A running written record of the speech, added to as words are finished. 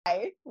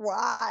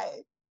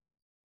Why?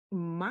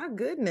 My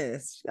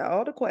goodness,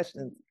 all the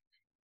questions.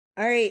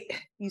 All right,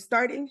 you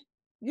starting?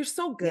 You're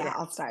so good Yeah, at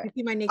I'll it. start. You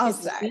see my I'll naked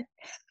start. baby?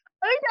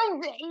 I know,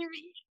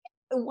 baby.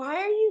 Why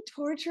are you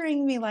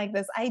torturing me like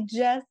this? I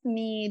just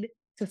need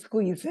to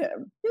squeeze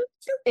him.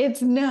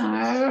 It's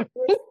not.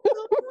 So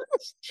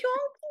much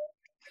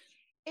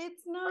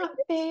It's not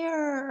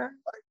fair.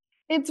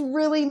 It's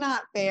really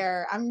not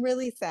fair. I'm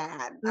really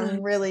sad. I'm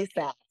chocolate. really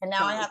sad. And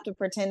now I Fine. have to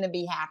pretend to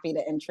be happy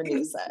to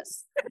introduce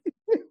us.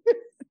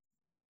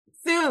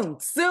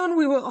 Soon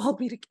we will all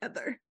be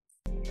together.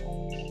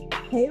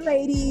 Hey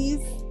ladies,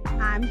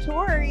 I'm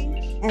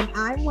Torrie. And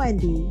I'm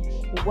Wendy.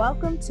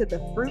 Welcome to the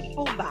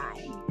Fruitful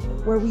Vine,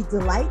 where we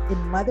delight in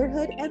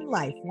motherhood and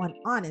life, one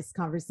honest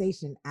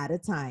conversation at a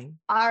time.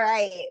 All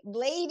right,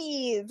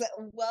 ladies,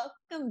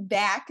 welcome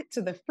back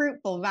to the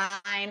Fruitful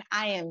Vine.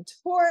 I am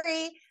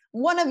Torrie,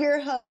 one of your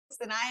hosts,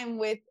 and I am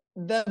with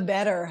the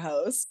better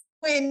host,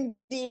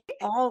 Wendy,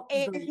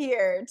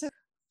 here to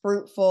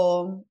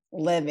Fruitful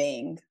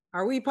Living.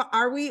 Are we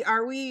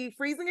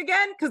freezing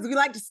again? Because we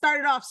like to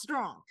start it off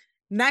strong,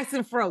 nice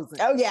and frozen.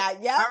 Oh yeah,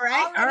 yeah. All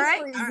right.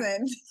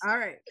 Freezing. All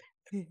right.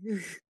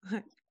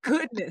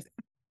 Goodness.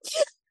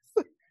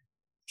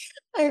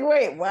 Like,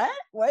 wait, what?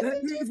 What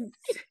did you?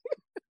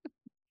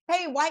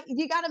 Hey, why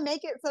you got to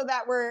make it so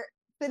that we're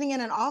sitting in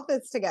an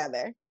office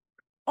together?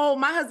 Oh,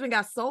 my husband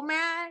got so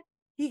mad.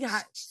 He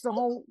got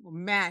so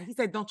mad. He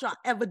said, "Don't y'all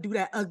ever do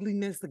that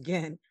ugliness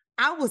again."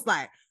 I was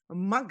like,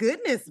 "My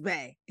goodness,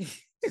 babe."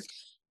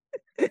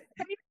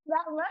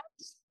 That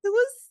much? It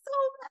was so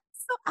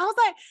I was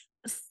like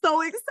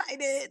so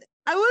excited.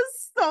 I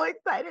was so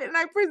excited and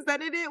I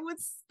presented it with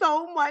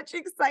so much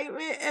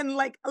excitement and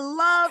like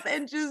love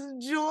and just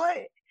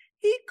joy.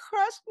 He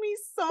crushed me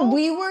so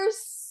We were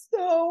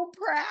so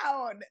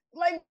proud.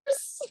 Like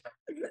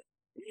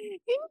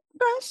he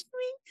crushed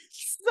me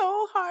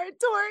so hard,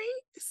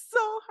 Torrie.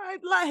 So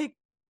hard. Like,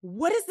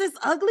 what is this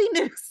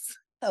ugliness?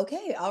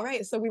 okay, all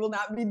right. So we will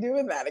not be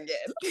doing that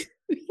again.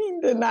 He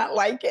did not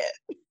like it.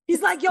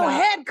 He's like, your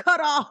head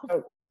cut off.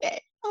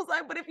 Okay. I was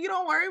like, but if you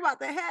don't worry about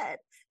the head,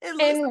 it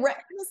looks In like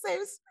in the same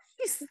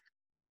space.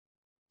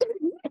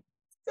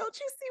 Don't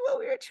you see what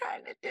we were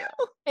trying to do?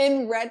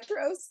 In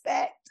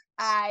retrospect,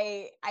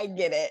 I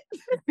get it.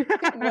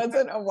 It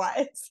wasn't a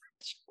wise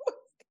choice.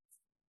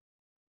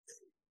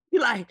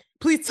 You're like,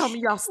 please tell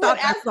me y'all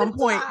stopped at some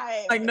point.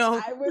 Like,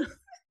 no,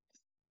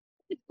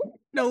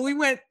 no, we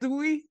went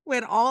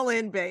all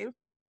in, babe.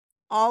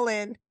 All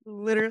in,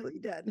 literally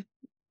done.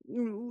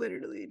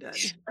 Literally done.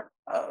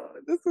 Oh,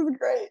 this is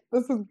great.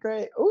 This is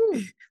great.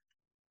 Ooh.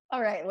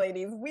 All right,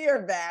 ladies, we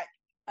are back.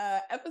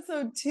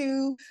 Episode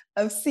 2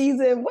 of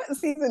season. What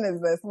season is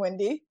this,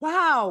 Wendy?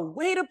 Wow,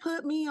 way to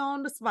put me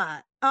on the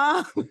spot.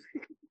 I'm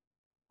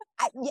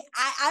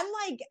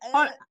like,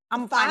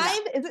 I'm 5.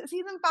 Is it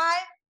season 5?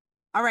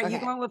 All right, okay.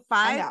 You're going with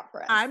 5.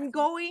 I'm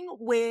going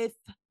with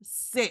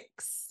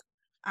 6.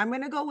 I'm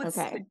gonna go with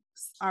 6.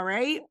 All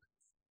right.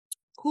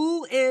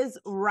 Who is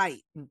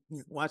right?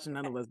 Watching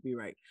none of us be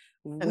right.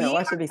 No,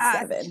 I should be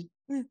 7.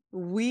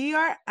 We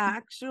are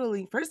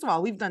actually, first of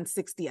all, we've done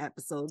 60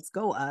 episodes.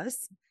 Go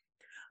us.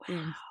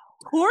 Wow.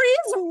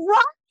 Torrie's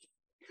right.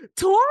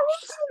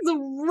 Torrie's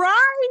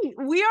right.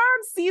 We are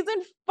on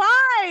season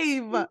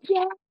 5.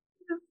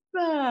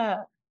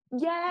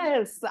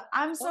 Yes.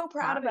 I'm so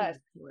proud of us.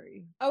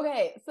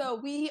 Okay, so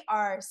we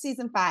are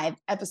season 5,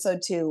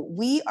 episode 2.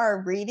 We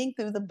are reading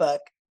through the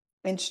book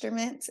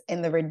Instruments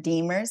in the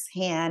Redeemer's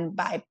Hand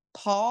by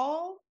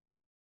Paul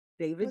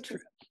Tripp.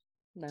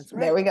 That's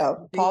right. There we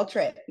go. Paul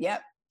Tripp.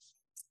 Yep.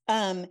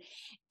 And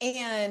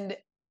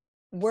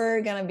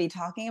we're going to be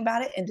talking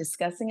about it and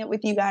discussing it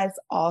with you guys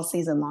all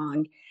season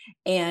long.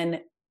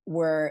 And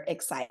we're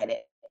excited.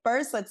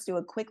 First, let's do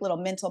a quick little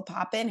mental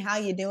pop-in. How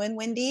you doing,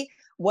 Wendy?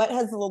 What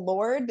has the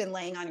Lord been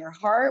laying on your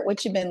heart?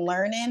 What you been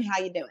learning?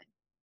 How you doing?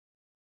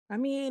 I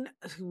mean,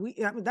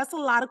 that's a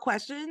lot of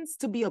questions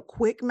to be a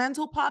quick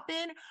mental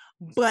pop-in,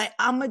 but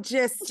I'm going to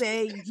just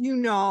say,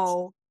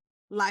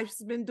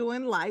 life's been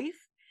doing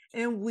life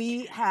and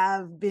we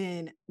have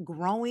been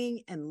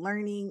growing and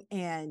learning.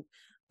 And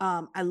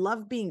I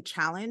love being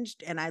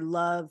challenged and I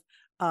love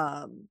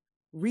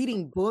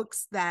reading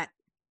books that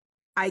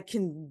I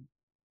can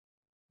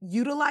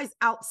utilize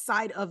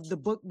outside of the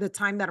book, the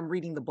time that I'm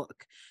reading the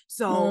book.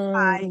 So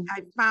I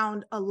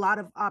found a lot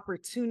of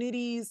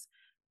opportunities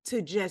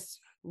to just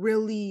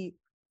really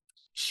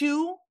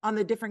chew on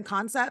the different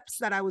concepts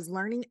that I was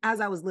learning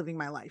as I was living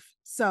my life.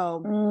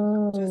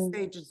 So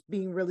just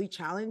being really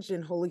challenged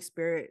and Holy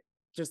Spirit,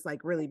 just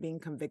like really being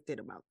convicted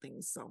about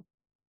things. So.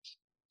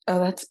 Oh,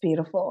 that's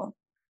beautiful.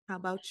 How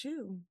about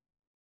you?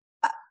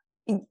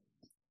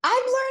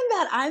 I've learned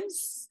that I'm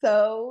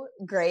so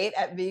great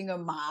at being a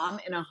mom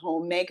and a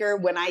homemaker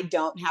when I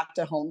don't have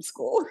to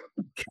homeschool.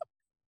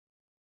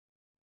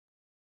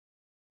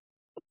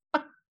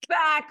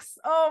 Facts.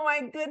 Oh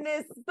my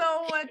goodness.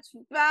 So much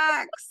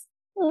facts.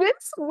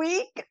 This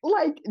week,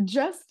 like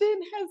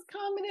Justin has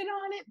commented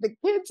on it. The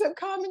kids have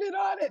commented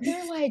on it.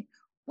 They're like,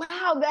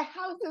 wow, the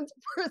house is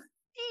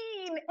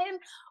And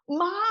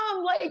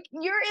mom, like,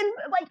 you're in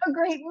like a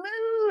great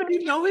mood.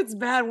 You know it's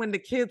bad when the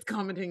kids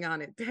commenting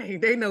on it. Dang,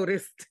 they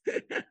noticed.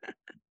 The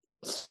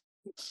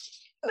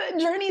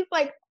journey's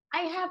like,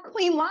 I have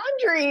clean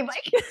laundry.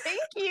 Like, thank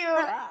you.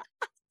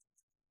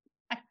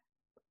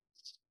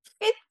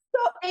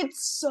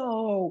 It's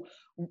so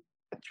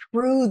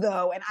true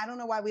though. And I don't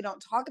know why we don't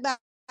talk about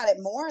it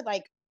more.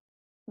 Like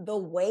the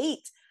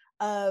weight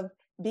of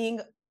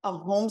being a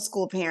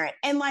homeschool parent.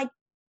 And like,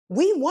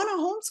 we want to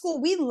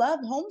homeschool. We love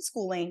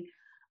homeschooling.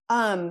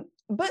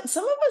 But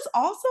some of us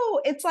also,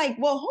 it's like,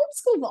 well,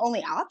 homeschool's the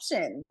only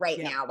option right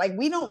now. Like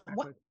we don't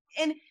want,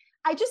 and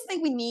I just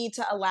think we need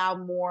to allow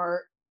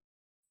more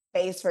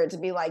space for it to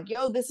be like,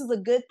 yo, this is a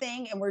good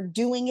thing and we're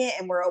doing it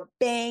and we're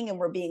obeying and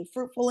we're being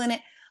fruitful in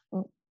it.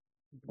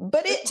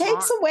 But it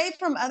takes away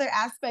from other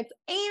aspects.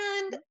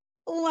 And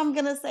I'm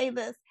gonna say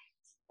this,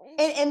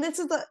 and this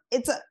is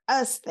it's a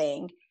us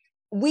thing.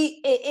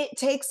 It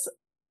takes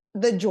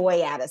the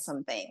joy out of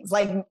some things.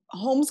 Like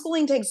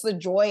homeschooling takes the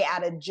joy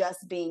out of just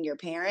being your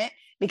parent,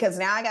 because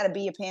now I got to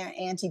be a parent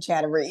and teach how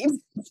to read.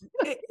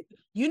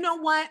 You know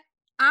what?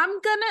 I'm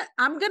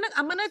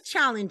gonna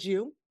challenge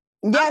you.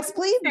 Yes,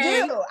 please do. I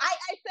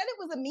said it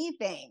was a me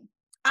thing.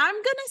 I'm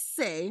gonna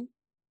say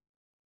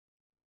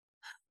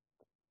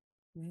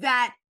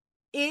that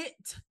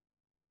it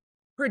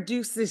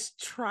produces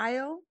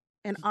trial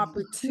and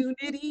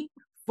opportunity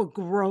for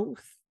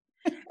growth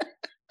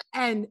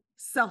and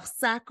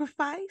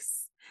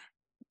self-sacrifice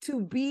to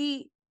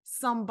be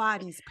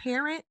somebody's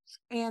parent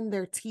and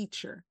their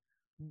teacher.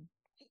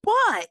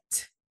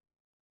 But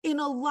in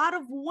a lot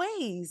of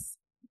ways,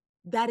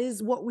 that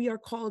is what we are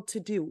called to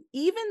do.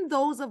 Even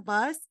those of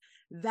us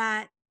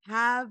that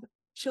have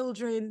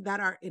children that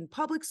are in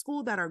public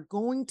school, that are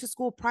going to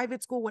school,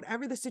 private school,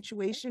 whatever the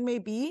situation may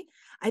be,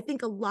 I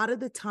think a lot of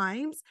the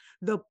times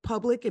the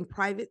public and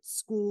private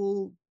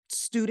school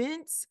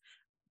students,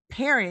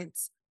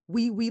 parents,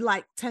 we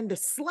like tend to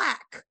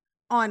slack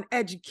on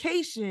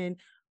education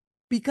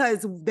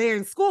because they're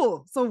in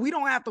school. So we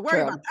don't have to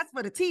worry about that's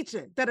for the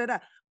teacher.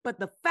 But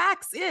the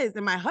facts is,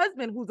 and my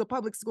husband, who's a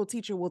public school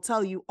teacher, will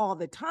tell you all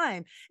the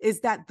time,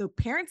 is that the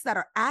parents that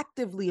are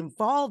actively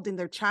involved in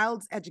their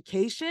child's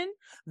education,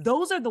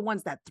 those are the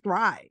ones that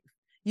thrive.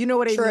 You know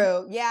what I mean?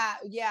 True. Yeah.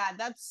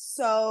 That's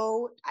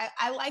so,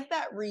 I like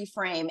that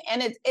reframe.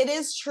 And it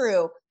is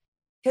true.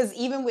 Because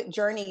even with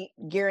Journey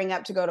gearing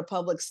up to go to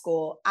public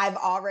school, I've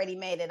already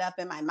made it up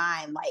in my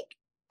mind, like,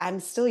 I'm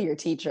still your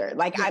teacher.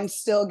 Like, I'm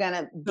still going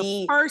to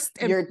be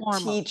your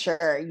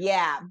teacher.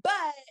 Yeah. But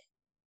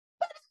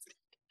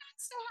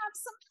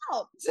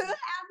to have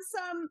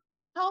some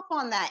help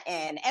on that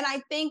end. And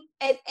I think,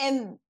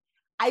 and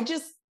I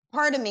just,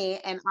 part of me,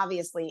 and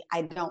obviously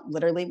I don't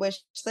literally wish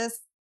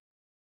this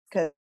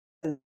because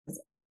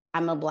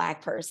I'm a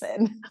Black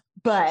person,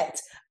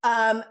 but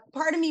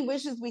part of me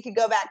wishes we could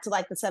go back to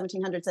like the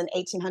 1700s and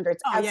 1800s.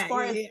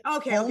 Okay,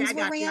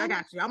 I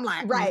got you. I'm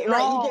like, right.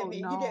 You get me.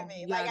 You get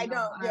me. Yeah, like, I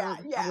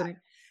don't,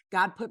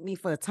 God put me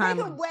for a time.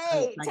 Take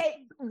away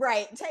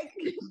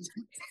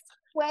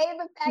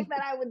the fact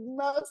that I would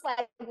most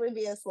likely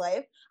be a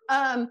slave.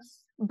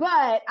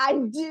 But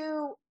I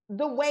do,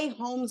 the way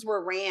homes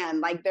were ran,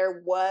 like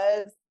there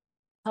was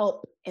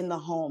help in the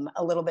home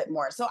a little bit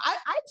more. So I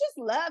just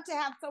love to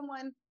have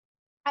someone.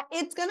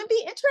 It's going to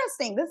be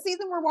interesting. This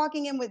season we're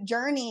walking in with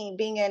Journey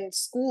being in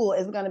school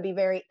is going to be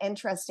very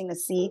interesting to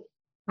see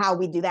how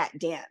we do that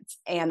dance.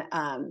 And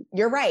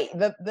you're right.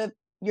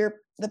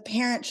 The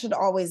parent should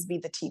always be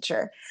the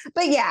teacher.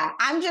 But yeah,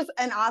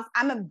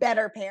 I'm a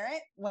better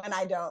parent when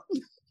I don't.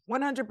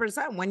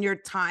 100%. When your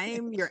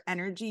time, your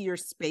energy, your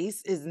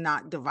space is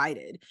not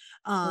divided.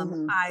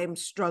 I'm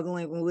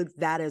struggling with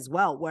that as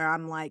well, where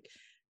I'm like,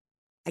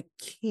 I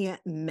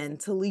can't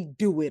mentally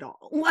do it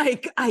all.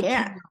 Like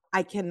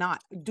I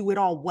cannot do it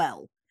all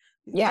well.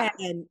 Yeah.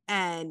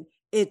 And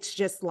it's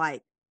just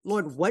like,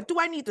 Lord, what do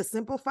I need to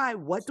simplify?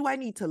 What do I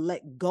need to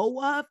let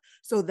go of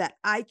so that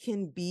I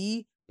can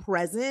be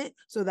present,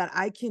 so that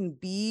I can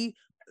be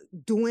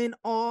doing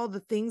all the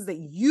things that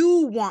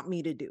you want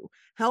me to do?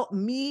 Help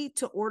me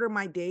to order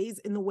my days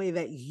in the way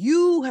that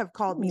you have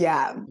called me.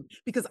 Yeah.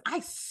 Because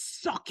I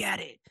suck at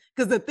it.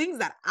 Because the things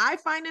that I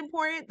find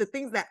important, the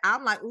things that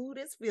I'm like, ooh,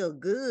 this feels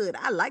good,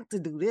 I like to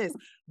do this,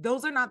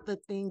 those are not the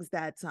things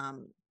that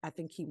I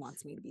think he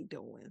wants me to be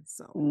doing.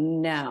 So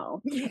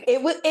no,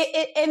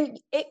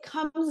 it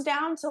comes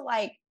down to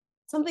like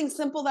something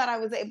simple that I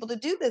was able to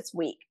do this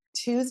week.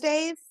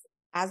 Tuesdays,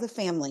 as a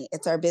family,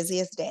 it's our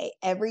busiest day.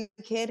 Every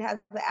kid has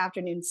the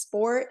afternoon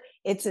sport.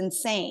 It's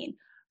insane.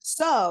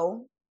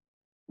 So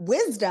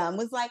Wisdom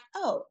was like,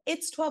 oh,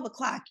 it's 12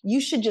 o'clock.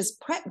 You should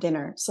just prep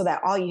dinner so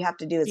that all you have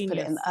to do is put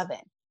it in the oven.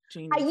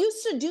 Genius. I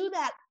used to do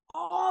that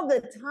all the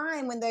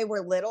time when they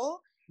were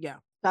little. Yeah.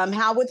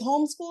 Somehow with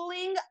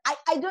homeschooling,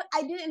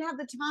 I didn't have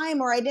the time,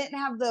 or I didn't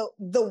have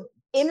the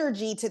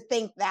energy to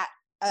think that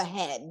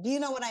ahead. Do you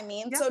know what I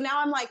mean? Yep. So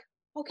now I'm like,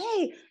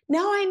 okay,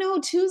 now I know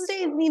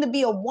Tuesdays need to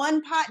be a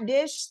one-pot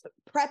dish,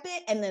 prep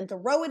it, and then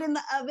throw it in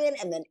the oven,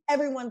 and then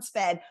everyone's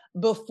fed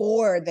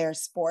before their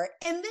sport.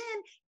 And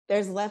then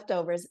there's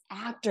leftovers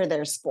after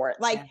their sport,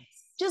 like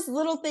just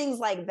little things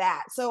like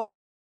that. So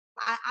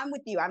I'm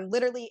with you. I'm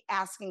literally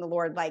asking the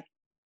Lord, like,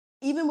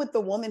 even with the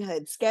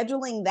womanhood,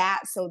 scheduling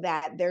that so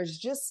that there's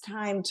just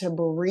time to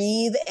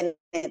breathe and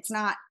it's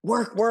not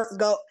work,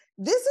 go.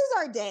 This is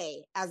our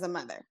day as a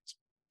mother.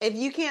 If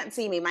you can't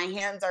see me, my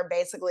hands are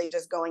basically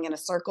just going in a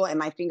circle and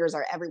my fingers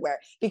are everywhere,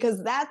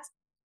 because that's,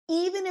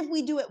 even if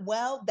we do it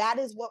well, that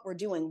is what we're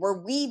doing. We're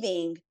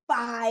weaving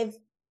 5,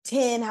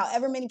 10,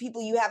 however many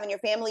people you have in your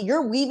family,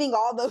 you're weaving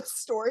all those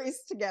stories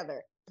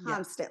together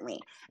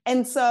constantly.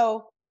 And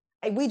so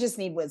we just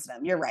need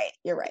wisdom. You're right.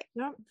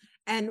 Yep.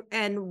 And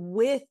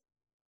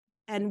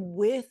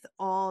with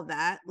all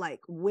that, like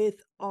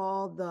with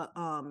all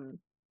the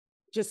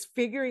just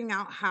figuring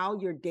out how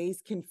your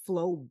days can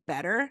flow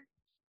better,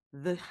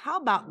 how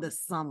about the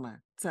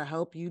summer to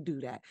help you do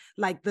that?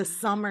 Like the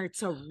summer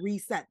to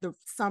reset, the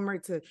summer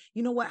to,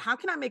 you know what, how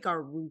can I make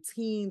our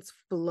routines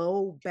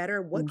flow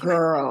better? What can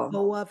I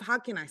go of? How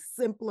can I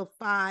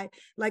simplify?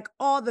 Like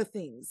all the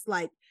things,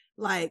 like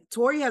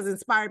Torrie has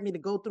inspired me to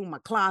go through my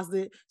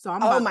closet. So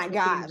I'm about to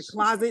go through my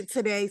closet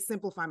today,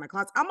 simplify my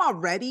closet. I'm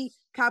already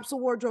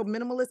capsule wardrobe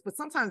minimalist, but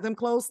sometimes them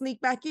clothes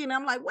sneak back in.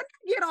 I'm like, where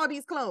did I get all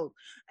these clothes?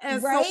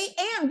 And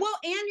and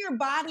your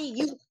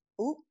body,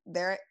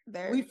 there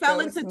we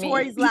fell into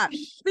Torrie's lap.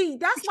 See,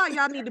 that's why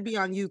y'all need to be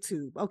on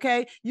YouTube,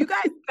 okay? You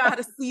guys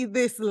gotta see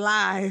this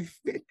live.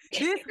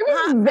 This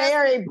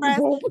very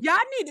y'all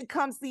need to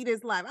come see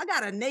this live. I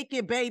got a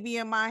naked baby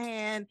in my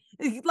hand.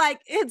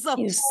 Like it's a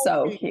He's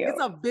so cute.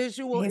 It's a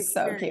visual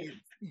experience. So cute.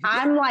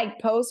 I'm like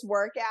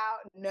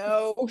post-workout,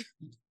 no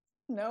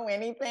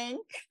anything.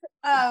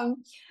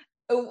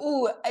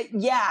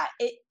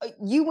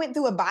 You went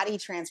through a body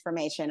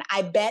transformation.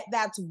 I bet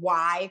that's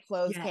why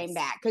clothes came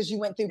back, because you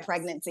went through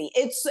pregnancy.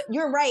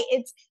 You're right.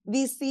 It's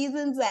these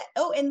seasons that,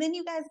 and then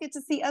you guys get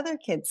to see other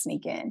kids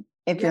sneak in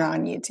if you're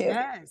on YouTube.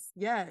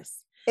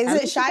 Yes.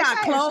 Is it Shy or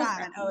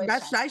Sean?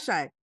 That's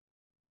Shy.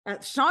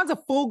 Sean's a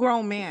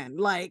full-grown man.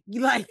 Like.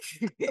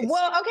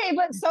 Well, okay,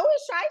 but so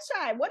is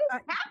Shy. What is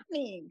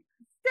happening?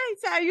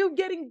 Shy, you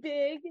getting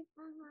big?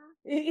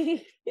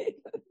 It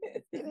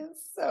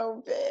is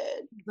so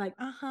big. Like,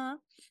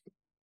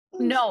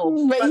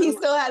 no, but he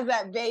still has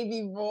that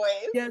baby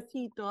voice. Yes,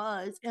 he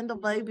does, and the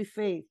baby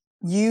face.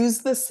 Use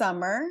the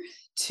summer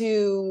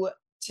to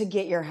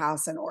get your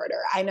house in order.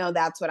 I know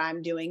that's what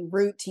I'm doing.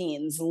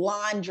 Routines,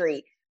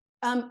 laundry,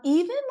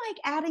 even like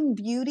adding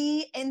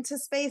beauty into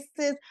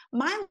spaces.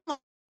 My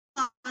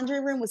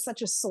laundry room was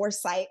such a sore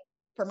sight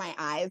for my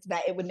eyes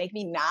that it would make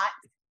me not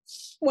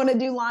want to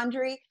do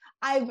laundry.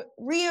 I've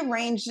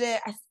rearranged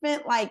it. I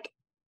spent like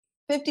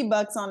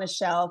 $50 on a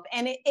shelf,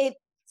 and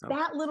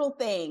that little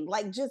thing,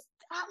 like just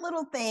that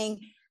little thing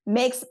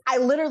makes, I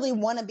literally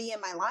want to be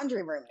in my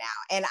laundry room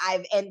now.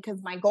 And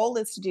because my goal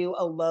is to do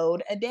a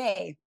load a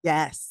day.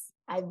 Yes.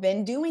 I've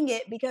been doing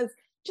it because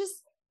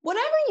just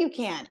whatever you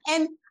can.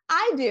 And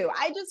I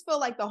just feel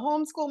like the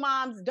homeschool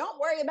moms, don't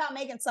worry about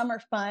making summer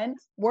fun.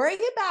 Worry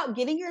about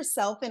getting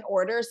yourself in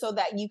order so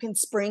that you can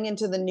spring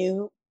into the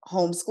new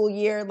homeschool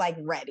year like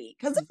ready,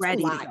 because it's a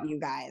lot, you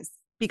guys.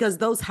 Because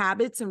those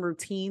habits and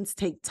routines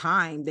take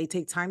time. They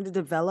take time to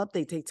develop.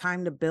 They take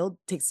time to build.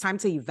 It takes time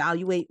to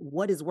evaluate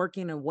what is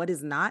working and what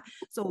is not.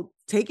 So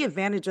take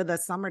advantage of the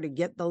summer to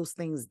get those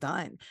things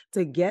done,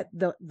 to get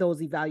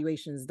those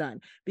evaluations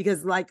done.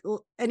 Because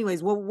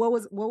anyways, what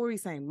were we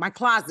saying? My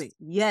closet.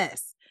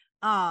 Yes.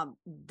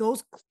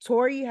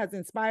 Torrie has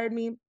inspired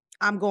me.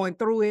 I'm going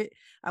through it.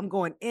 I'm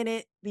going in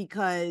it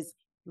because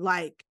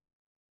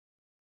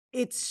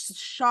it's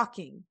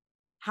shocking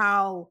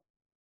how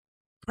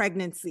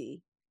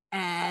pregnancy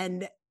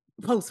and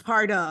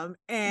postpartum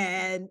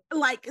and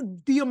like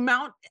the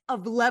amount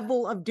of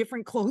level of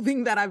different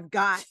clothing that I've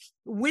got,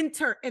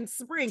 winter and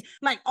spring,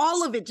 like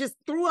all of it just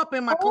threw up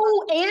in my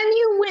closet. And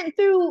you went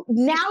through,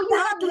 now you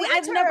have winter.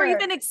 I've never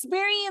even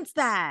experienced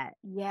that.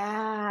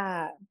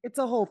 Yeah. It's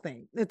a whole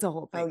thing.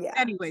 Oh, yeah.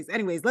 Anyways,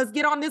 let's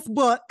get on this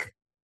book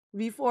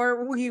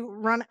before we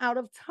run out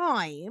of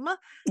time.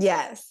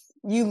 Yes,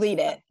 you lead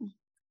it.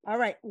 All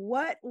right.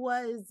 What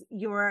was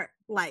your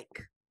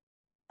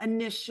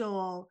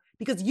initial,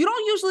 because you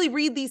don't usually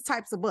read these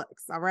types of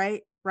books, all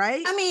right?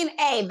 Right? I mean,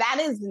 hey, that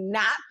is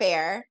not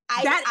fair.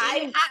 How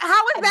is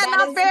that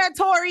not fair,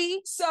 Torrie?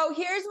 So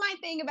here's my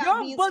thing about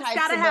your these books types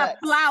gotta of have books.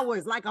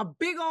 flowers, like a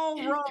big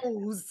old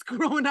rose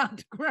growing out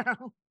the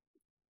ground.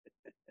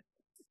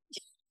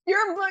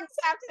 Your books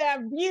have to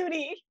have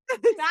beauty,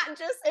 not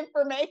just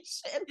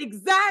information.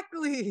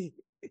 Exactly.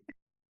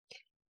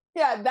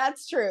 Yeah,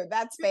 that's true.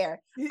 That's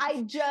fair.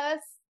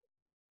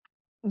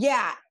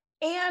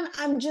 And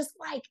I'm just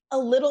like a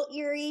little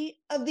eerie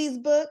of these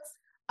books,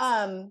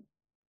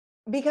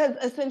 because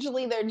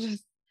essentially they're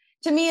just,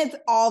 to me, it's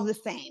all the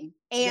same.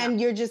 And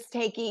you're just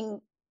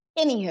taking,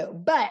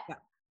 anywho, but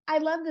I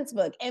love this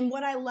book. And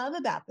what I love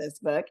about this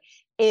book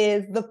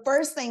is the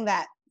first thing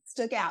that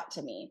stuck out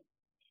to me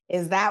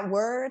is that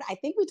word. I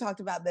think we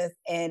talked about this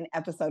in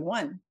episode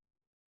 1,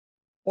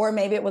 or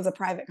maybe it was a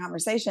private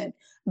conversation.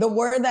 The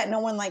word that no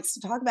one likes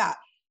to talk about,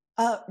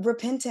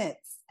 Repentance.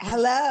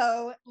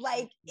 Hello.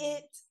 Like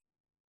that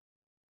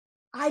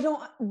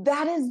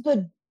is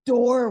the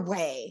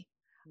doorway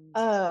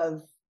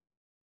of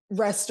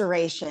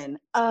restoration,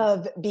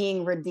 of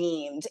being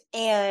redeemed.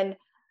 And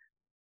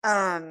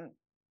yeah,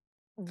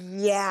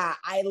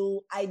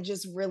 I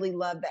just really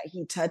love that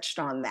he touched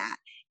on that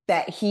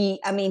he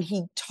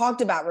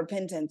talked about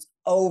repentance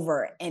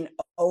over and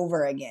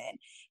over again.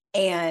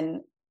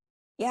 And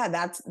yeah,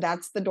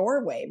 that's the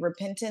doorway.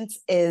 Repentance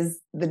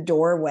is the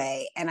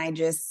doorway. And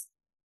that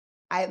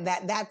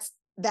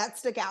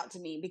stuck out to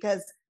me,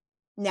 because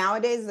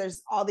nowadays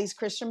there's all these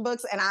Christian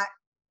books, and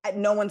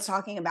no one's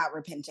talking about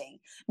repenting.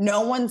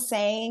 No one's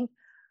saying,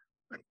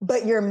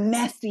 but you're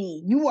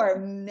messy. You are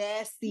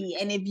messy.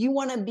 And if you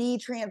want to be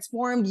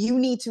transformed, you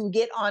need to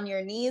get on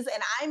your knees.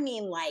 And I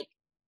mean, like,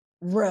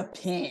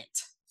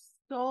 repent.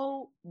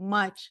 So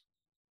much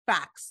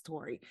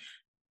backstory.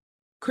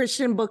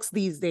 Christian books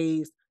these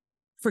days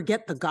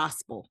forget the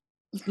gospel.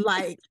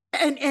 Like,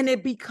 and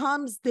it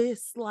becomes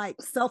this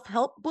like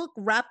self-help book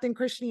wrapped in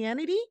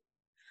Christianity.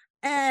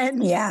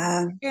 And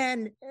yeah.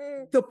 And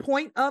the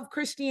point of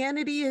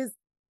Christianity is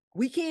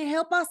we can't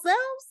help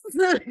ourselves.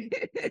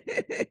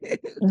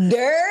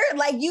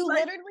 Like you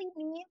literally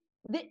need,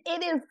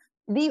 it is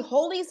the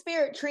Holy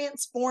Spirit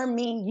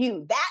transforming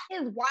you. That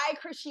is why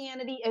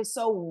Christianity is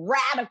so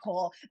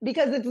radical,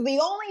 because it's the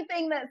only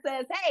thing that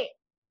says, hey,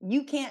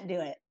 you can't do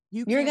it.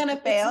 You're going to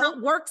fail. It's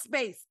not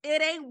works-based.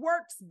 It ain't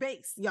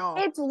works-based, y'all.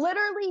 It's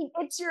literally,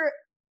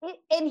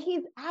 and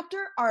he's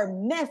after our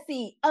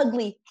messy,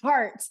 ugly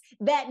hearts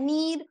that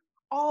need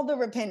all the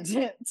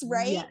repentance,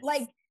 right? Yes.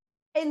 Like,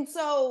 and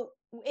so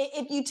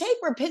if you take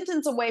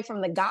repentance away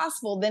from the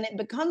gospel, then it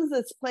becomes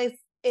this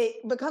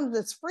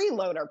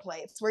freeloader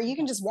place where you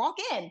can just walk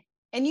in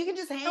and you can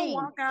just hang,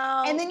 walk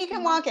out, and then you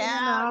can walk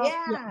out.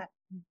 Yeah. Yeah.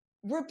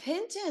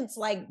 Repentance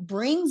like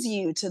brings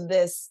you to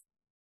this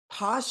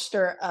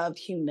posture of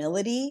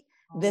humility,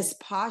 this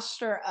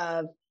posture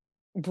of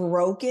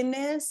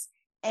brokenness.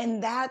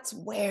 And that's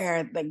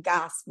where the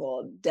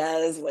gospel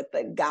does what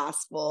the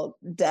gospel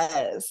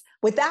does.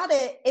 Without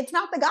it, it's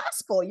not the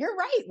gospel. You're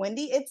right,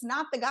 Wendy. It's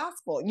not the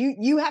gospel.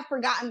 You have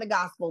forgotten the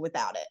gospel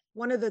without it.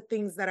 One of the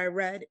things that I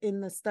read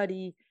in the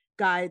study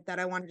guide that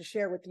I wanted to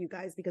share with you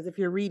guys, because if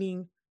you're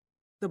reading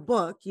the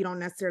book, you don't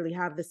necessarily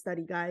have the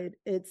study guide.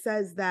 It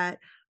says that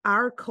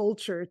our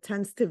culture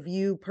tends to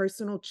view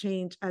personal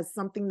change as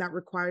something that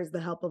requires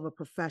the help of a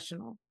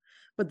professional.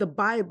 But the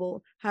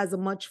Bible has a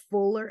much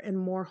fuller and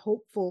more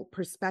hopeful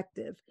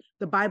perspective.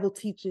 The Bible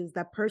teaches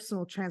that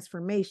personal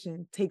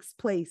transformation takes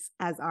place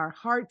as our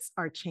hearts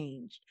are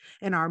changed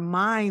and our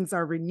minds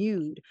are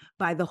renewed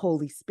by the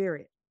Holy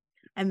Spirit.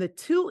 And the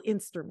two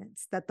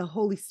instruments that the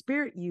Holy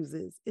Spirit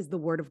uses is the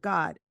Word of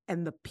God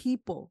and the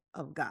people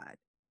of God.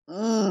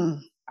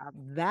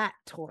 That,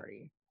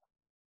 Torrie,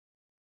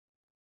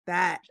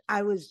 that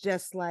I was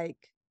just like,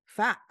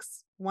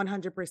 facts,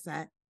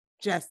 100%,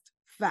 just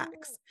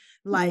facts.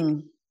 Like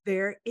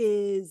there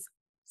is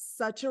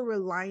such a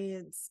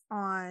reliance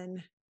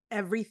on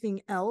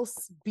everything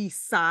else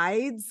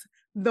besides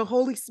the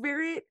Holy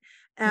Spirit.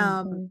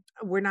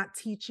 We're not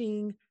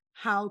teaching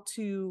how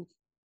to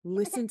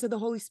listen to the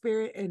Holy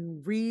Spirit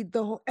and read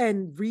the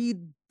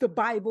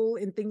Bible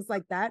and things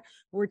like that.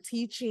 We're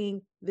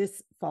teaching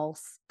this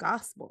false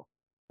gospel.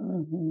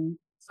 So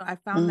I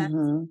found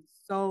that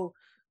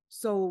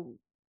so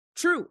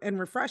true and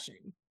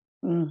refreshing.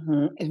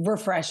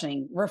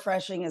 Refreshing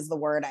is the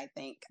word, I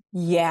think.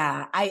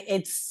 Yeah,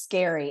 it's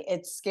scary.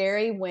 It's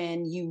scary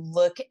when you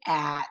look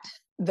at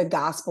the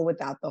gospel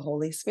without the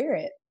Holy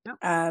Spirit.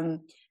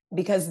 Yep.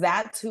 Because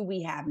that's who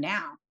we have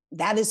now.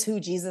 That is who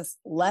Jesus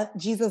left.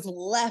 Jesus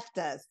left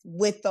us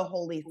with the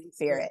Holy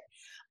Spirit.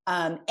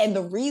 And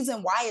the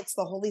reason why it's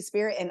the Holy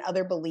Spirit and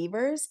other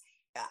believers,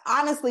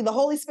 honestly, the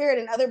Holy Spirit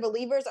and other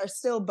believers are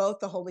still both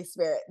the Holy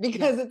Spirit,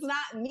 because it's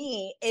not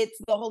me, it's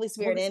the Holy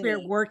Spirit in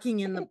me. Working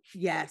in the,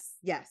 yes.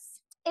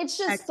 It's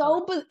just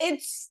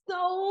it's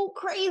so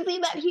crazy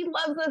that he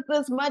loves us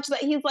this much, that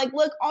he's like,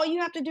 look, all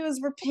you have to do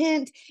is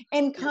repent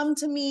and come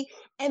to me.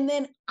 And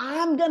then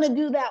I'm going to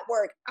do that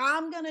work.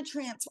 I'm going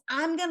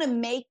to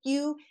make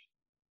you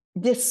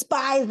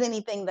despise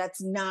anything that's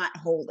not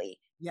holy.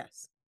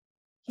 Yes.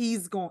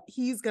 He's going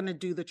to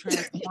do the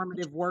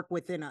transformative work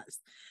within us.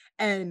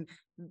 And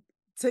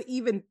to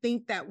even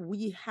think that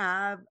we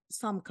have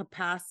some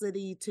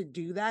capacity to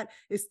do that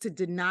is to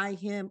deny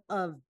him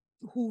of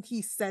who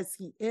he says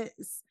he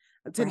is.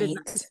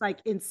 It's like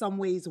in some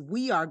ways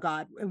we are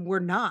God and we're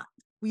not.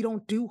 We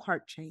don't do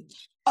heart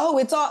change.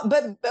 But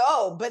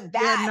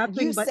that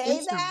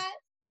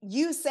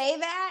you say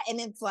that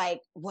and it's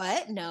like,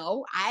 what?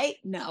 No,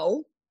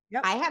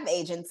 Yep. I have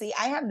agency.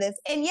 I have this.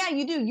 And yeah,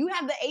 you do. You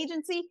have the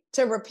agency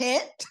to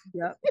repent.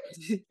 Yep.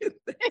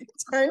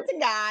 Turn to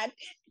God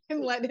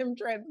and let him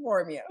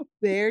transform you.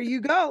 There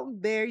you go.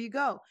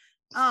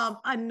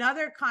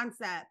 Another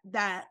concept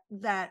that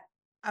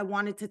I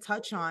wanted to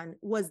touch on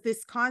was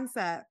this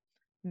concept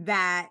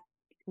that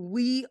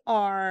we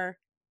are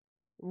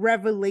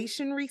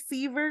revelation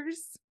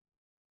receivers,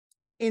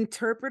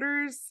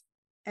 interpreters,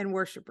 and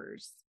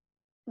worshipers,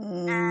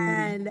 Mm.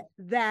 and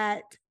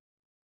that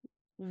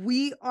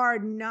we are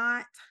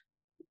not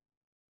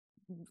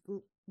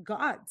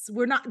gods.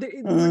 We're not,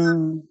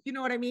 you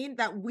know what I mean?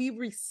 That we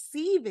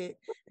receive it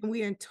and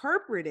we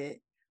interpret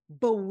it,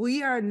 but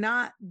we are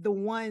not the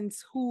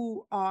ones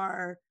who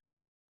are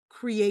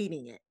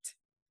creating it.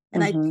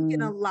 And I think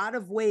in a lot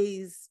of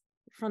ways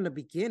from the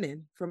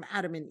beginning, from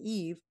Adam and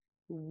Eve,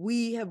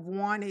 we have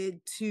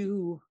wanted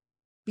to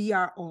be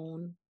our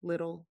own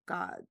little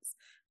gods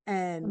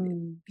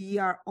and be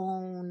our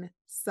own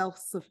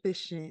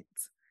self-sufficient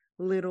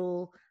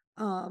little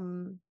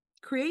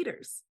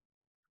creators.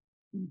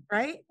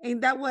 Right?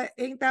 Ain't that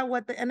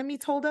what the enemy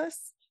told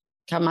us?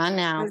 Come on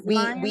now.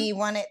 We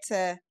want it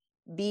to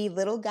be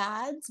little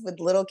gods with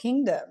little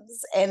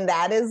kingdoms. And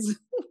that is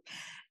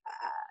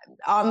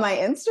on my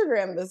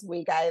Instagram this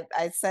week.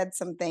 I said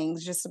some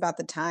things just about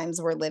the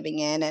times we're living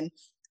in. And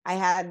I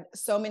had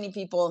so many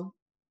people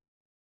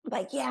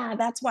like, yeah,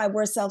 that's why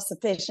we're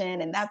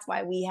self-sufficient. And that's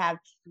why we have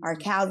our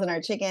cows and our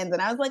chickens.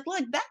 And I was like,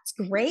 look, that's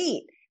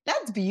great.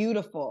 That's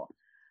beautiful.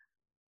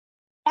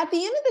 At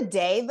the end of the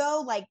day,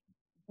 though, like,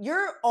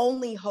 your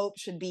only hope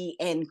should be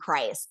in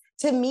Christ.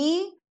 To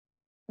me,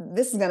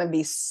 this is going to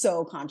be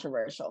so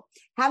controversial.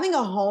 Having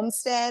a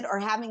homestead or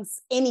having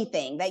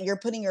anything that you're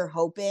putting your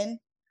hope in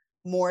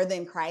more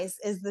than Christ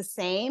is the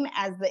same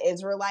as the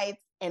Israelites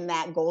and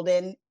that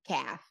golden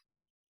calf.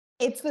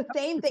 It's the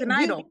same thing. It's an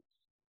idol.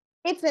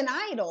 It's an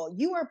idol.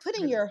 You are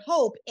putting your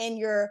hope in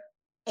your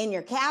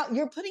cow.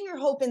 You're putting your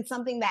hope in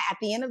something that at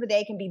the end of the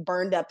day can be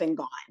burned up and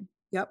gone.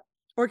 Yep.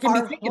 Or it can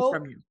be taken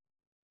from you.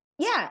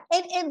 Yeah.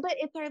 But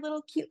it's our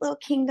little cute little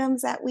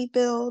kingdoms that we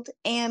build,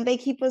 and they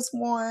keep us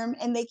warm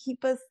and they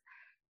keep us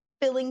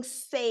feeling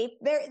safe.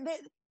 The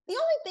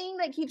only thing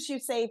that keeps you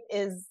safe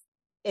is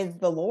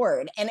the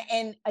Lord.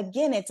 And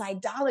again, it's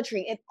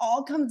idolatry. It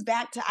all comes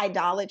back to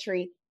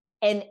idolatry.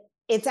 And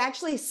it's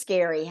actually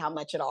scary how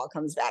much it all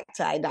comes back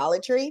to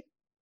idolatry.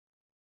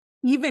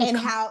 Even and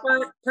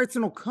comfort,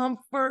 personal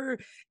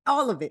comfort,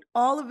 all of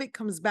it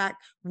comes back.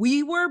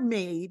 We were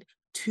made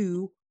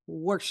to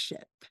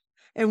worship.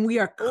 And we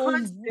are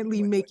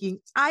constantly making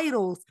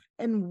idols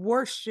and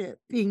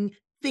worshiping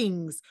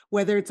things,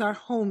 whether it's our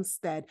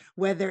homestead,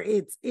 whether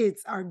it's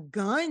our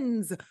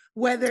guns,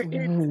 whether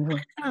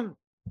it's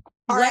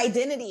our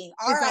identity,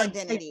 our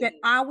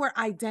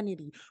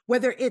identity,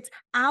 whether it's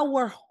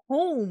our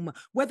home,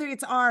 whether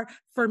it's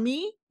for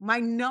me, my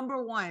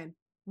number one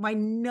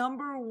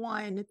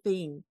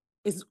thing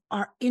is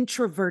our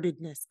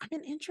introvertedness. I'm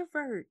an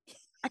introvert.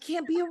 I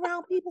can't be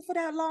around people for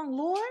that long,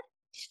 Lord.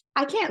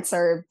 I can't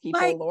serve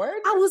people, Lord.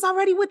 I was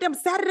already with them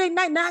Saturday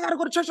night. Now I got to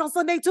go to church on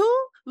Sunday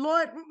too.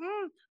 Lord,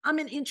 I'm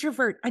an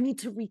introvert. I need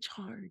to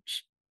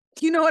recharge.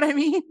 You know what I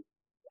mean?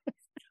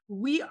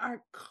 We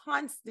are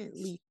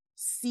constantly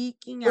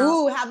seeking out.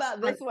 Ooh, how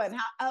about this one?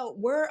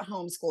 We're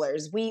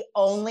homeschoolers. We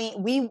are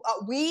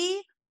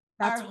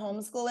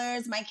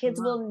homeschoolers. My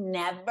kids will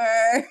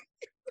never.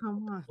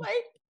 Come on.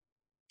 Like,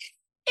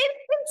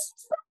 it's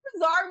so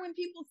bizarre when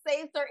people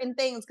say certain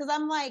things, because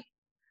I'm like,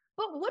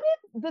 but what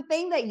if the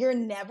thing that you're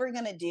never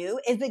going to do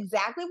is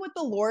exactly what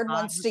the Lord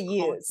wants to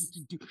use?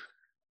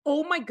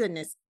 Oh my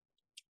goodness.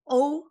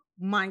 Oh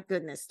my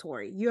goodness,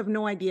 Torrie. You have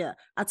no idea.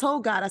 I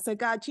told God, I said,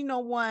 God, you know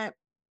what?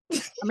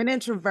 I'm an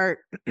introvert.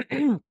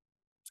 I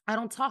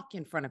don't talk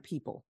in front of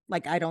people.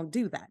 Like, I don't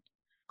do that.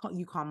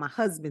 You call my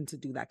husband to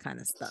do that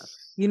kind of stuff.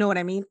 You know what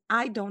I mean?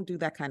 I don't do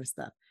that kind of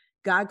stuff.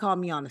 God called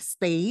me on a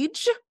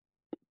stage.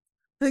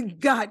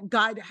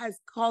 God has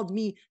called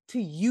me to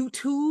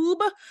YouTube.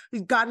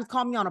 God has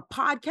called me on a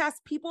podcast.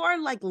 People are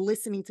like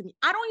listening to me.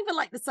 I don't even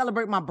like to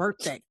celebrate my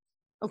birthday.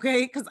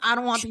 Okay. Because I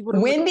don't want people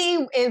to.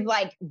 Wendy is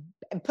like,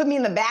 put me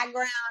in the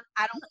background.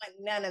 I don't want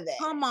none of it.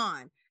 Come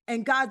on.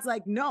 And God's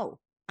like, no,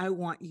 I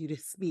want you to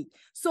speak.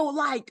 So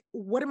like,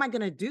 what am I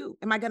going to do?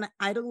 Am I going to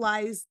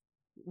idolize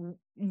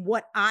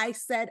what I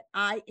said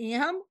I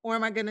am? Or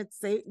am I going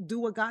to do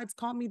what God's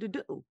called me to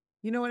do?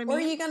 You know what I mean? Or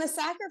are you going to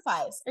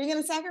sacrifice? Are you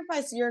going to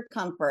sacrifice your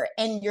comfort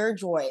and your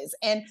joys?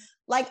 And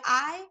like,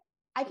 I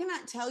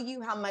cannot tell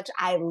you how much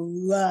I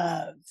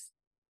love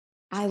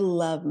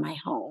my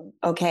home.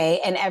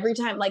 Okay. And every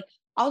time, like,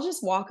 I'll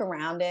just walk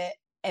around it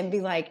and be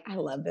like, I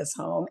love this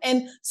home.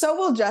 And so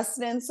will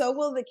Justin. So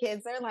will the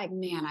kids. They're like,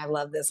 man, I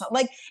love this home.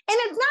 Like, and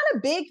it's not a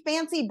big,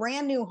 fancy,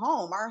 brand new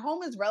home. Our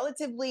home is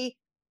relatively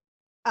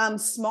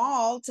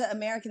small to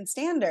American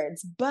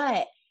standards,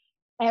 but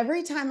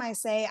every time I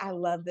say I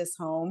love this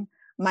home,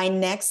 my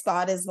next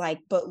thought is like,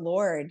 but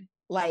Lord,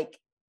 like,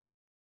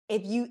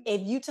 if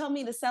you tell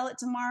me to sell it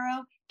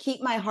tomorrow,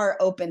 keep my heart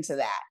open to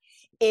that.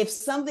 If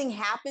something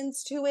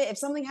happens to it, if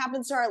something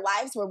happens to our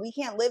lives where we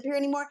can't live here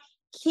anymore,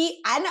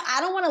 I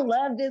don't want to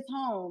love this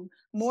home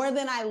more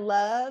than I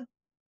love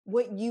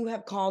what you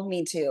have called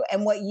me to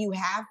and what you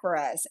have for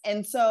us.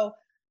 And so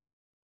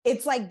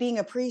it's like being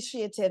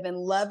appreciative and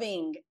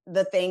loving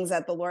the things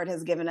that the Lord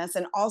has given us.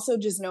 And also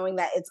just knowing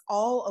that it's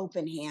all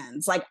open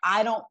hands. Like,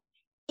 even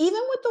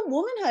with the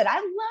womanhood, I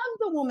love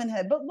the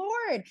womanhood, but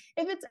Lord,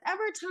 if it's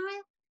ever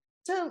time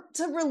to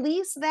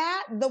release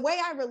that the way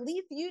I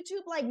release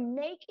YouTube, like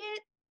make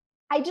it.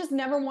 I just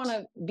never want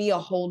to be a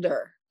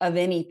holder of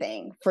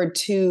anything for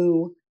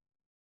too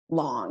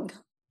long.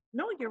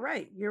 No, you're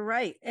right. You're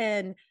right.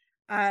 And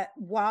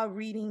while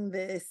reading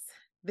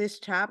this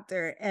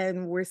chapter,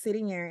 and we're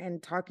sitting here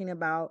and talking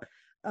about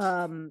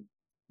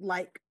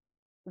like,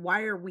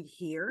 why are we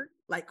here?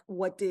 Like,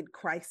 what did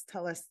Christ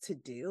tell us to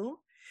do?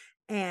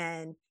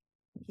 And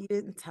he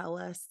didn't tell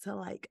us to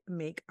like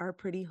make our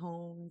pretty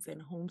homes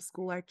and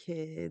homeschool our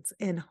kids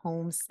and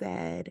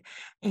homestead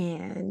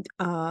and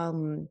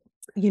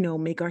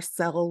make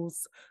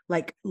ourselves,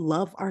 like,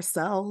 love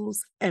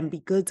ourselves and be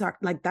good to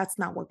like, that's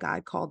not what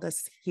God called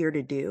us here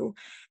to do.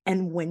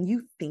 And when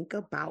you think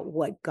about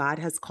what God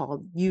has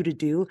called you to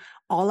do,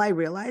 all I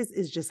realize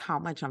is just how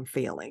much I'm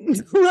failing.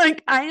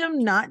 Like, I am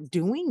not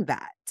doing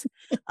that.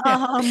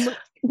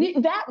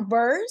 That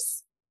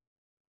verse,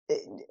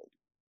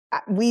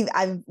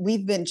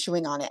 we've been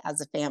chewing on it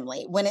as a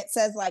family when it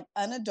says like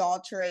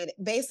unadulterated,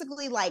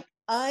 basically like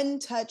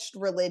untouched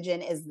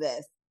religion is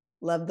this: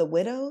 love the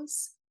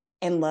widows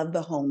and love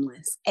the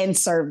homeless and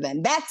serve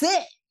them. That's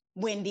it,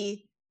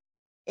 Wendy.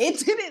 It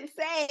didn't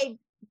say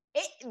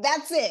it.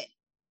 That's it.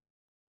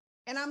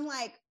 And I'm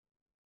like,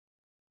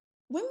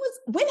 when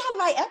have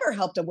I ever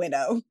helped a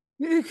widow?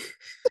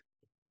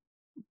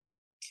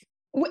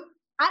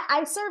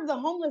 I serve the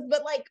homeless,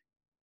 but like,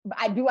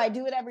 do I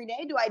do it every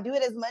day? Do I do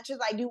it as much as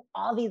I do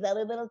all these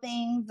other little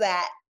things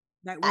that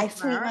I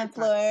sweep my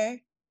floor?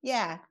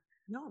 Yeah.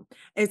 No,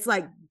 it's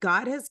like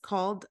God has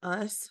called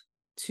us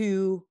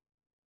to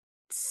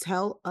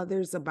tell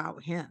others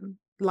about him,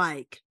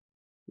 like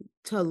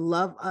to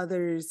love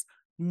others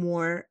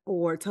more,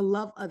 or to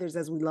love others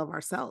as we love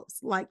ourselves.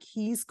 Like,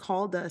 he's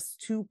called us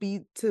to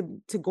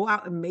go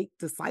out and make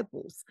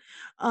disciples,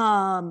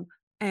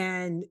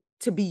 and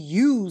to be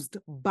used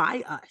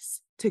by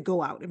us to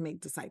go out and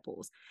make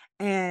disciples.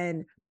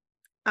 And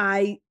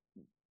I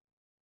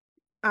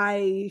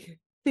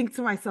think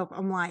to myself,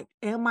 I'm like,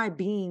 am I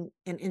being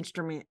an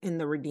instrument in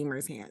the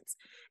Redeemer's hands?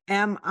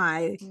 Am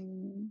I,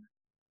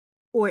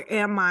 or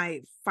am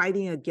I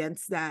fighting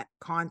against that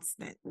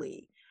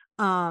constantly?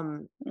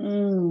 Or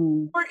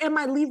am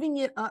I leaving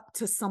it up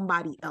to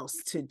somebody else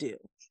to do?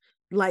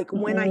 Like,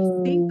 when I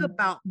think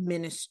about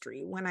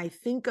ministry, when I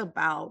think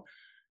about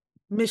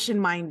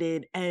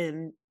mission-minded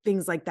and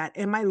things like that,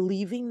 am I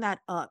leaving that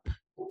up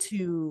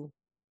to,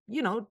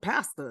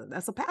 pastor?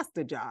 That's a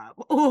pastor job.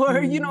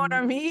 Or, you know what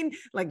I mean?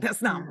 Like,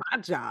 that's not my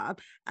job,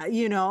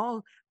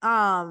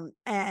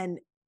 and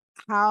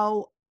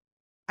how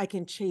I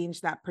can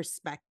change that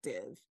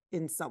perspective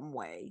in some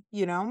way,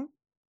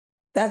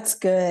 That's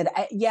good.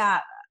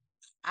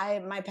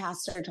 My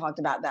pastor talked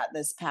about that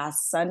this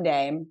past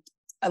Sunday,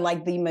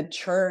 like the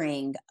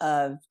maturing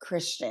of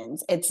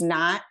Christians. It's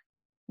not,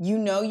 you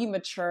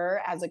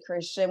mature as a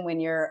Christian when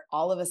you're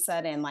all of a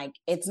sudden, like,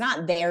 it's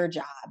not their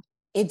job.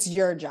 It's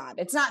your job.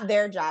 It's not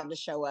their job to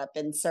show up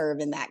and serve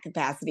in that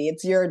capacity.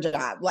 It's your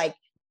job. Like,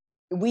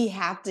 we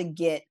have to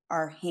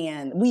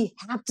we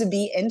have to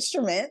be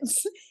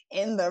instruments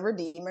in the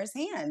Redeemer's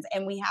hands.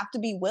 And we have to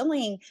be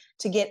willing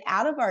to get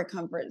out of our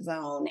comfort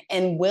zone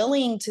and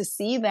willing to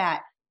see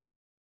that,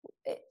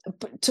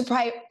 to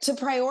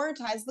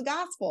prioritize the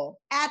gospel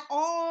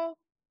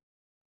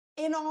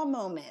in all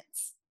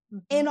moments,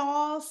 in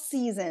all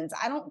seasons.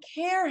 I don't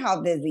care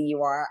how busy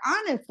you are.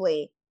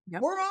 Honestly,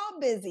 we're all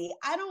busy.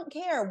 I don't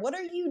care. What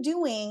are you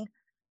doing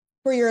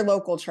for your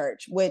local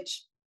church?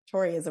 Which,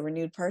 Torrie is a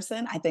renewed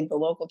person. I think the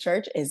local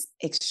church is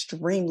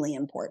extremely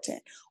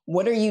important.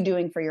 What are you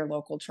doing for your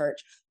local church?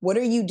 What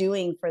are you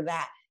doing for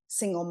that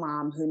single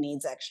mom who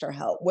needs extra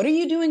help? What are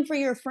you doing for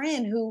your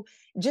friend who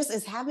just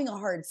is having a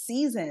hard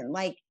season?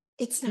 Like,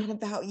 it's not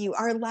about you.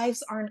 Our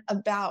lives aren't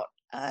about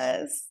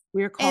us.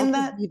 We're called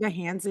to be the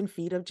hands and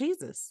feet of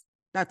Jesus.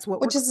 That's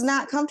what which is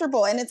not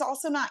comfortable. And it's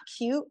also not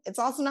cute. It's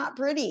also not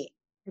pretty.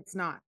 It's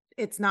not.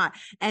 It's not.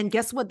 And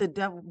guess what? The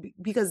devil,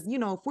 because,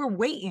 if we're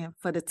waiting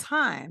for the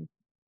time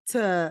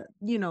to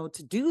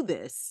do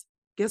this,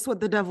 guess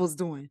what the devil's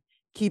doing?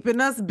 Keeping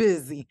us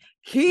busy.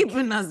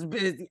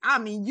 I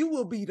mean, you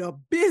will be the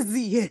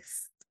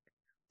busiest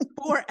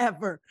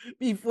forever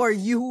before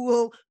you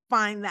will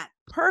find that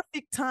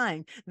perfect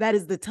time. That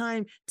is the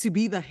time to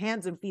be the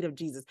hands and feet of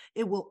Jesus.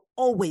 It will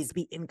always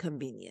be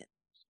inconvenient.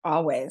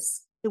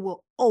 Always. It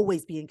will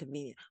always be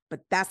inconvenient,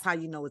 but that's how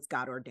you know it's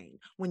God ordained.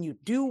 When you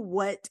do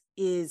what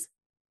is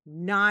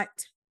not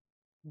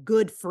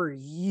good for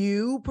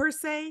you per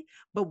se,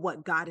 but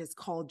what God has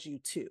called you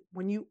to,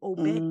 when you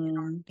obey and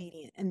are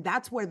obedient. And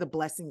that's where the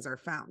blessings are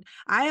found.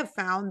 I have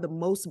found the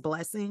most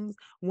blessings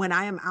when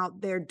I am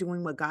out there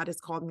doing what God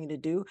has called me to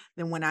do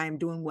than when I am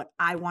doing what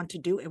I want to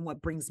do and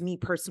what brings me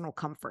personal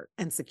comfort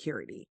and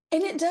security.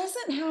 And it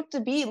doesn't have to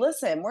be,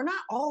 listen, we're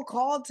not all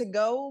called to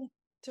go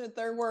to a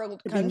third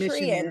world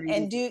country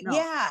and do,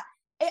 I'm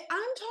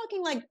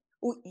talking like,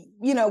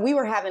 we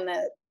were having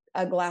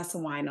a glass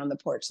of wine on the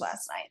porch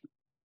last night.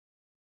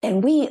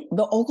 And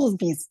the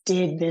Oglesbys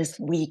did this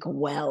week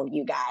well,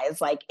 you guys.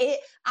 Like,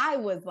 I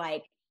was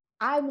like,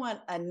 I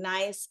want a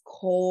nice,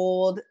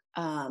 cold,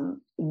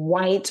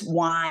 white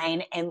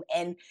wine,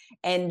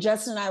 and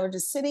Justin and I were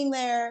just sitting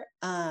there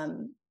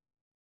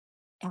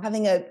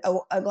having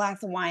a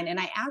glass of wine, and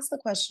I asked the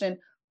question,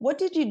 what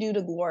did you do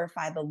to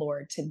glorify the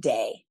Lord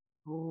today?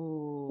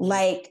 Ooh.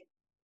 Like,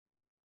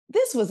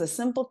 this was a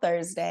simple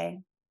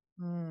Thursday.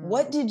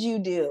 What did you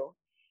do?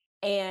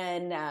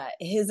 And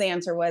his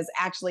answer was,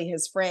 actually,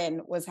 his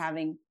friend was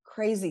having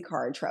crazy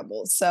car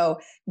trouble. So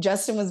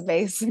Justin was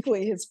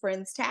basically his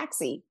friend's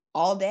taxi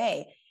all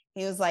day.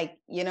 He was like,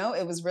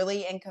 it was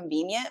really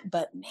inconvenient,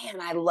 but man,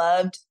 I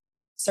loved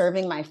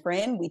serving my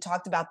friend. We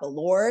talked about the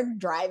Lord,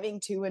 driving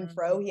to and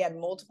fro. He had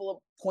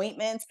multiple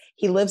appointments.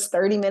 He lives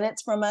 30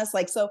 minutes from us.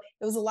 So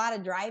it was a lot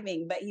of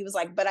driving, but he was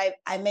like, but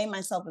I made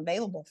myself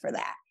available for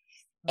that.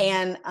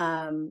 And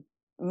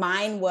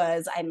mine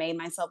was, I made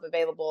myself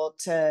available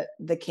to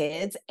the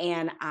kids,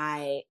 and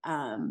I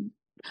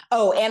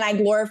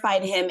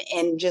glorified him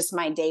in just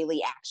my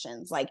daily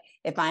actions. Like,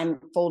 if I'm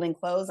folding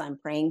clothes, I'm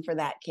praying for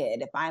that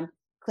kid. If I'm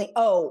clean,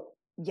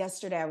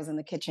 yesterday I was in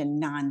the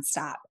kitchen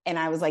nonstop, and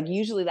I was like,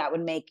 usually that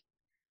would make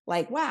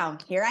like, wow,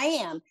 here I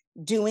am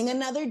doing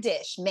another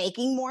dish,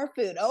 making more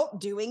food. Oh,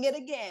 doing it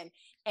again.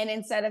 And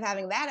instead of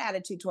having that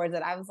attitude towards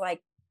it, I was like,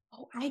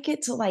 oh, I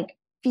get to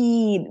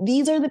feed.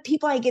 These are the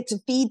people I get to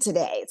feed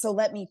today. So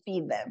let me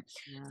feed them.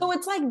 Yeah. So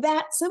it's like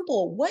that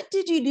simple. What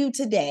did you do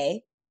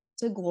today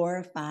to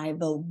glorify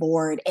the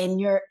Lord in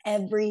your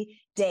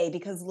every day?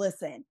 Because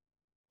listen,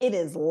 it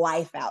is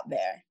life out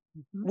there.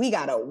 We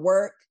got to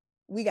work.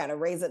 We got to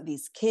raise up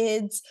these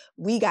kids.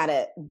 We got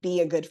to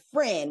be a good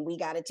friend. We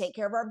got to take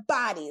care of our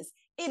bodies.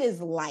 It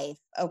is life.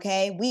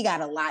 Okay. We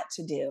got a lot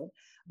to do,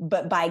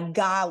 but by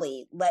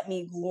golly, let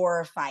me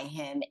glorify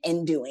him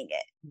in doing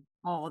it.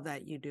 All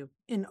that you do,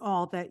 in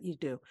all that you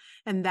do.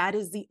 And that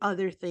is the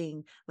other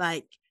thing,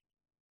 like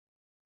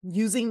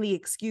using the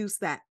excuse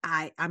that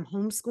I'm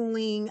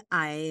homeschooling,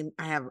 I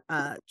have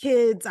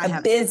kids, I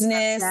have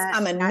business,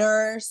 I'm a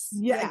nurse.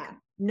 Yeah.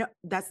 No,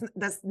 that's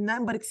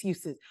nothing but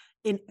excuses.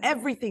 In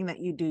everything that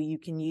you do, you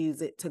can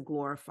use it to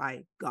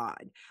glorify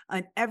God.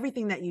 And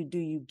everything that you do,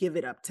 you give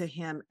it up to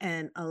him.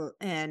 And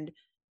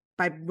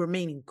by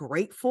remaining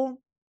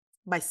grateful,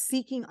 by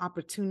seeking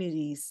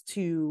opportunities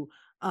to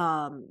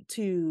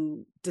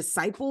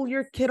disciple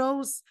your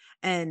kiddos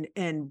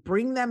and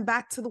bring them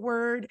back to the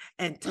word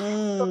and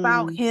talk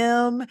about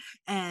him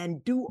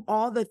and do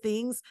all the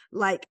things,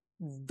 like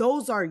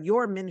those are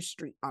your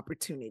ministry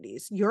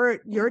opportunities.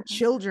 Your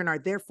children are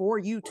there for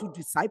you to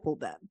disciple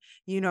them.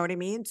 You know what I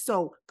mean?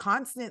 So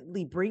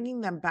constantly bringing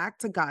them back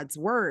to God's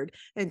word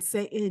and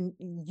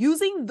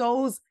using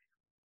those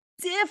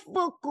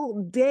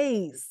difficult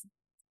days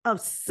of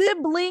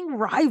sibling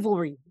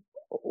rivalry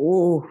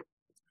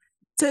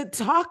to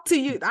talk to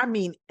you. I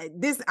mean,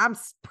 I'm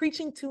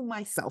preaching to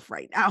myself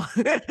right now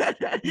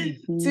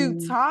to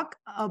talk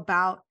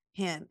about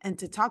him and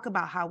to talk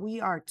about how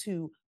we are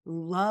to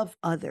love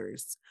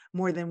others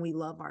more than we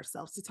love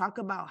ourselves, to talk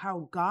about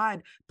how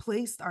God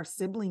placed our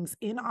siblings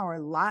in our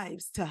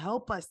lives to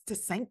help us, to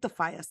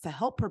sanctify us, to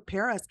help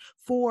prepare us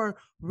for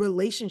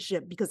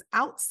relationship. Because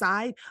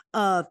outside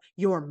of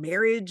your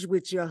marriage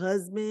with your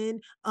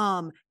husband,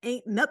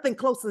 ain't nothing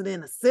closer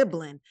than a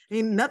sibling,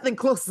 ain't nothing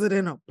closer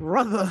than a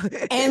brother.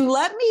 And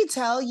let me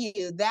tell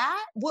you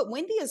that what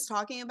Wendy is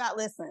talking about,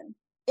 listen,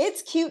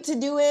 it's cute to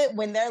do it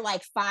when they're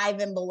like 5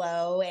 and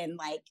below and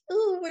like,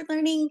 ooh, we're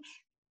learning.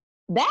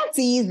 That's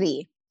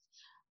easy.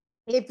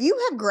 If you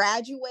have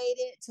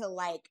graduated to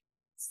like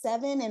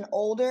 7 and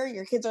older,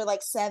 your kids are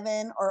like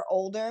 7 or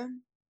older,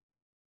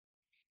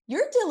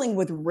 you're dealing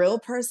with real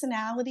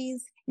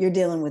personalities. You're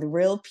dealing with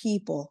real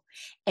people.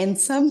 And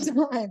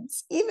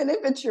sometimes, even if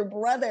it's your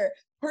brother,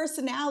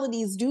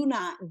 personalities do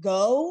not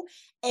go.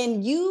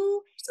 And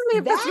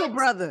if it's your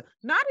brother,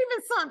 not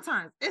even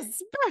sometimes,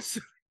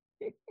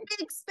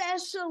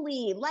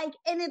 especially like,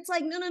 and it's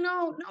like,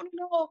 no.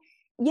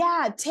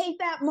 Yeah, take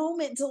that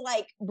moment to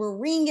like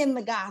bring in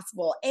the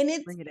gospel. And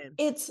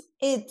it's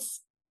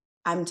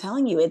I'm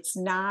telling you, it's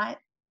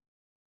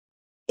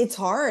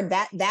hard.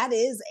 That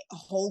is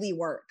holy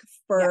work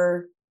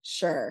for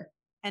sure.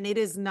 And it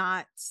is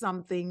not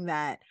something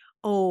that,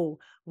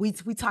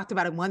 we talked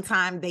about it one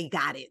time, they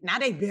got it. Now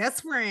they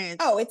best friends.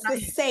 Oh, it's the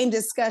same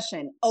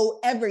discussion. Oh,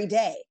 every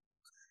day.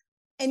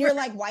 And you're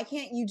like, why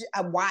can't you,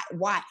 why?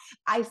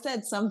 I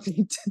said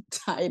something to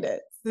Titus.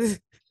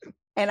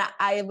 And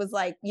I was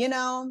like,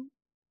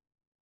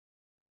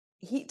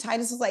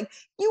 Titus was like,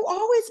 you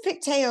always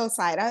pick Teo's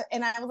side.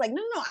 And I was like,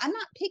 no, I'm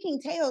not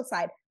picking Teo's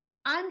side.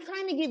 I'm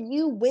trying to give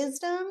you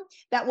wisdom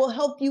that will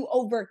help you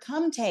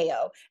overcome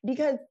Teo,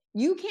 because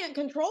you can't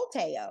control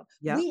Teo.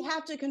 Yep. We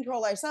have to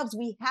control ourselves.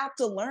 We have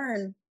to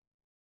learn.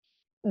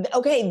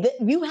 Okay,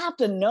 you have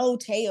to know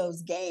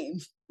Teo's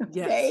game.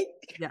 Okay.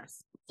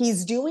 Yes.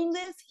 He's doing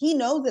this. He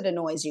knows it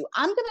annoys you.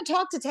 I'm going to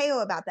talk to Teo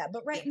about that.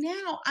 But right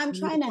now, I'm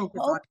trying to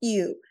help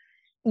you.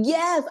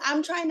 Yes,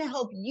 I'm trying to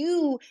help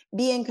you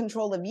be in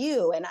control of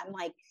you. And I'm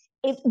like,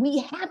 if we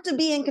have to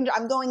be in control,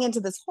 I'm going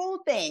into this whole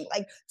thing,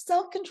 like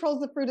self-control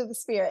is the fruit of the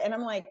spirit. And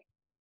I'm like,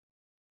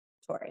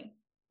 Torrie,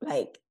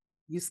 like,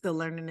 you still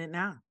learning it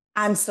now.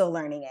 I'm still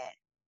learning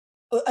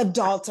it.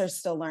 Adults are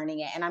still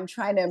learning it. And I'm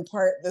trying to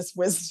impart this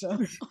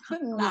wisdom on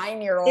a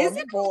 9-year-old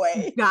boy.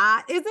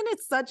 Isn't it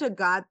such a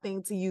God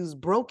thing to use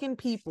broken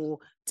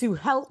people to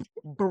help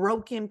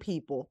broken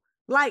people?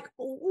 Like,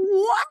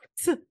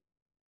 what?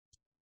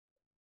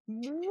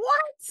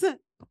 What?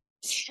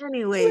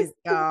 Anyways,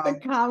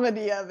 the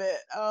comedy of it.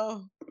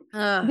 Oh,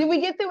 did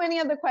we get through any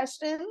other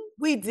questions?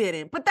 We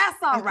didn't, but that's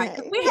all right.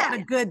 Okay. We had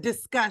a good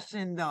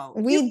discussion though.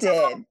 We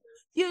did.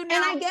 You know,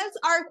 and I guess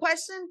our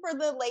question for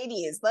the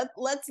ladies,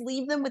 let's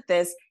leave them with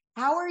this.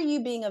 How are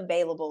you being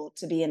available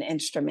to be an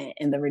instrument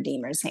in the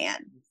Redeemer's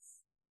hand?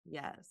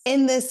 Yes.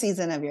 In this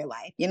season of your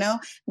life, you know,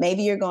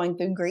 maybe you're going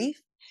through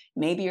grief.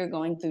 Maybe you're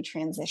going through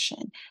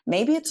transition.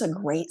 Maybe it's a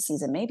great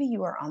season. Maybe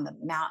you are on the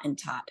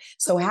mountaintop.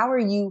 So how are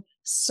you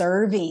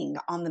serving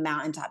on the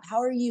mountaintop?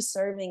 How are you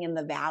serving in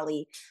the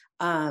valley?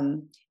 How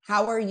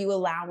are you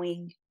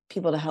allowing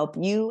people to help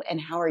you?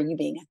 And how are you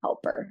being a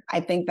helper?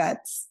 I think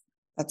that's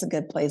a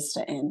good place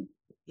to end.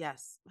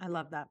 Yes, I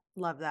love that.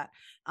 Love that.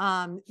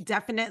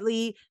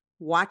 Definitely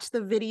watch the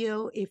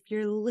video if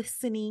you're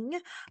listening.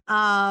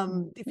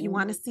 If you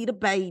want to see the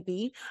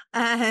baby.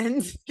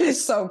 And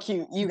he's so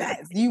cute, you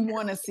guys. You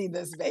want to see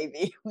this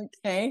baby,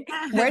 okay?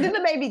 Where did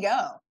the baby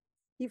go?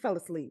 He fell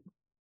asleep.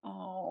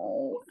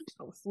 Oh,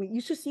 so sweet. You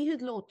should see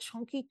his little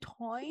chunky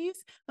toys.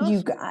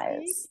 You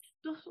guys.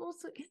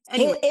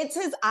 Anyway. It's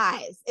his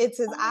eyes. It's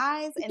his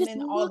eyes, and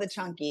then all the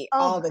chunky.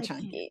 I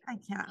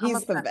can't.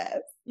 He's the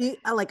best.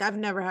 I've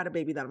never had a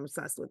baby that I'm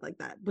obsessed with like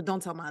that. But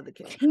don't tell my other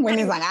kids. When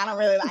he's like,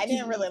 I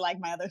didn't really like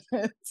my other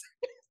kids.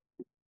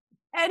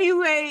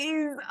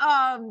 Anyways,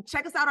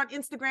 check us out on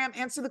Instagram.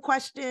 Answer the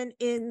question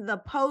in the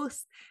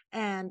post.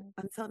 And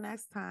until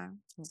next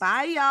time,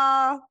 bye,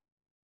 y'all.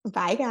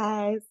 Bye,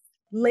 guys.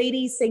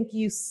 Ladies, thank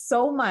you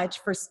so much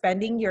for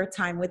spending your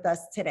time with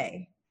us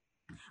today.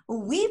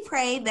 We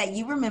pray that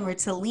you remember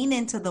to lean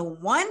into the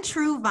one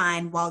true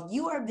vine while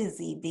you are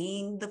busy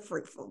being the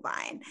fruitful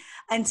vine.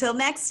 Until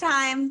next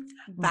time,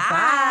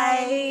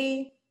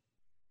 bye.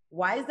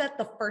 Why is that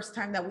the first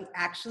time that we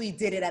actually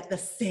did it at the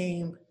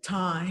same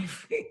time?